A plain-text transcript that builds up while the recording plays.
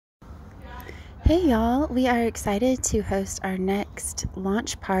Hey y'all, we are excited to host our next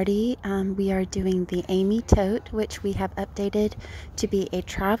launch party. We are doing the Amy tote, which we have updated to be a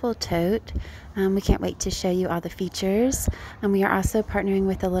travel tote. We can't wait to show you all the features. We are also partnering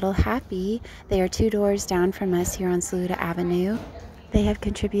with A Little Happy. They are 2 doors down from us here on Saluda Avenue. They have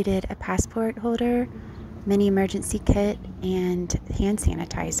contributed a passport holder, mini emergency kit, and hand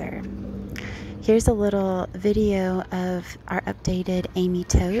sanitizer. Here's a little video of our updated Amy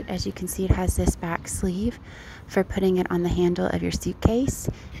tote. As you can see, it has this back sleeve for putting it on the handle of your suitcase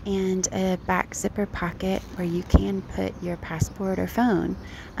and a back zipper pocket where you can put your passport or phone,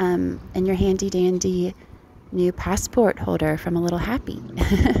 and your handy dandy new passport holder from A Little Happy.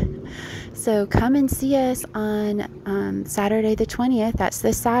 So come and see us on Saturday the 20th. That's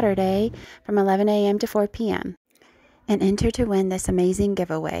this Saturday from 11 a.m. to 4 p.m. and enter to win this amazing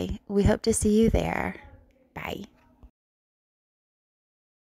giveaway. We hope to see you there. Bye.